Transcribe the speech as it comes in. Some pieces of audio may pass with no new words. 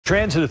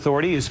Transit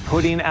Authority is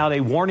putting out a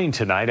warning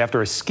tonight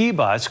after a ski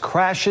bus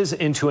crashes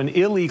into an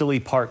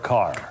illegally parked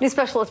car. News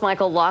specialist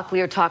Michael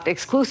Locklear talked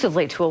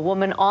exclusively to a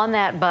woman on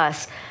that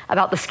bus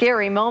about the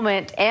scary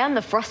moment and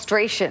the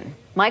frustration.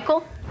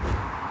 Michael?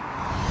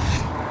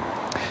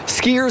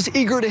 Skiers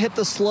eager to hit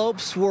the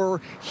slopes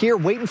were here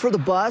waiting for the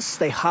bus.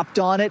 They hopped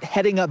on it,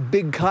 heading up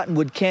Big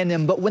Cottonwood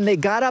Canyon. But when they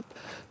got up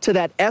to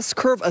that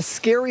S-curve, a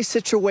scary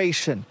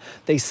situation.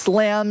 They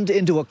slammed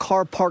into a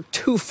car parked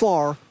too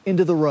far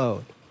into the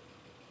road.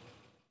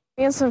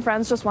 Me and some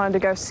friends just wanted to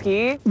go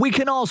ski. We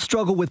can all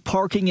struggle with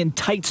parking in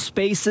tight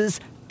spaces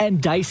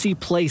and dicey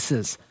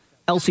places.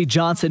 Elsie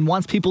Johnson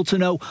wants people to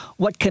know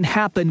what can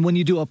happen when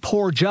you do a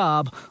poor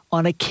job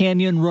on a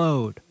canyon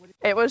road.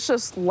 It was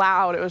just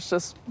loud. It was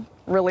just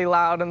really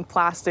loud, and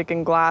plastic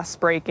and glass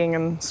breaking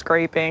and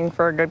scraping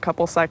for a good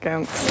couple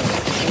seconds.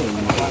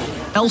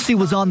 Elsie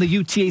was on the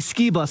UTA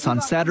ski bus on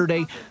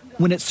Saturday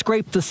when it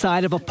scraped the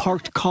side of a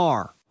parked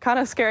car. Kind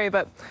of scary,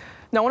 but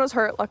no one was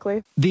hurt,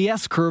 luckily. The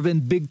S-curve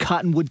in Big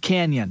Cottonwood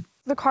Canyon.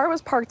 The car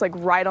was parked like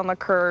right on the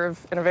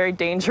curve in a very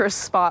dangerous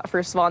spot,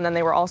 first of all, and then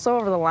they were also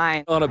over the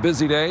line. On a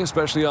busy day,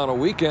 especially on a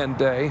weekend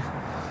day,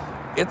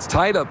 it's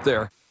tight up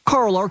there.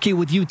 Carl Arkey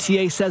with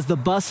UTA says the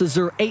buses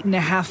are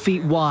 8.5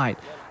 feet wide.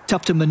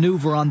 Tough to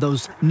maneuver on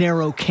those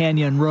narrow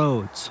canyon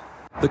roads.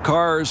 The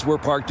cars were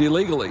parked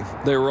illegally.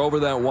 They were over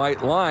that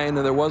white line,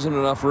 and there wasn't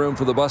enough room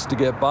for the bus to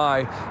get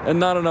by, and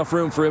not enough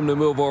room for him to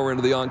move over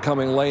into the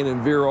oncoming lane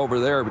and veer over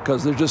there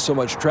because there's just so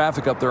much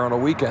traffic up there on a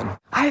weekend.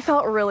 I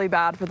felt really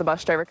bad for the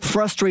bus driver.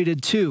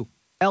 Frustrated too.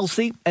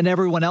 Elsie and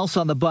everyone else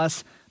on the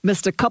bus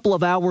missed a couple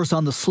of hours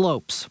on the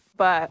slopes.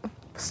 But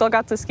still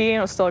got to ski, and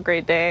it was still a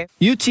great day.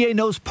 UTA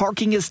knows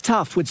parking is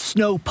tough with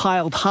snow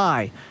piled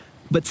high,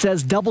 but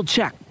says double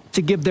check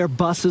to give their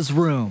buses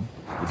room.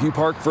 If you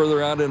park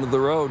further out into the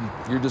road,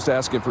 you're just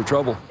asking for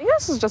trouble. I think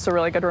this is just a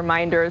really good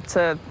reminder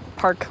to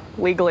park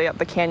legally up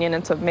the canyon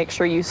and to make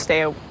sure you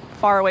stay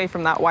far away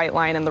from that white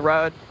line in the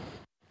road.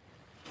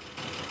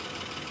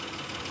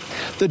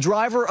 The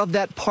driver of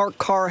that parked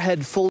car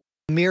had full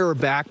mirror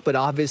back, but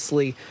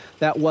obviously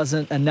that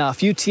wasn't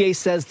enough. UTA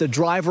says the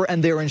driver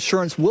and their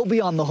insurance will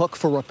be on the hook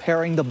for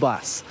repairing the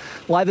bus.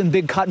 Live in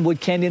Big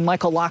Cottonwood Canyon,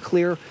 Michael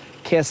Locklear,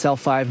 KSL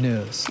 5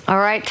 News. All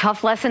right,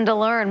 tough lesson to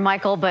learn,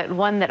 Michael, but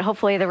one that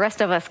hopefully the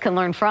rest of us can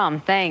learn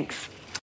from. Thanks.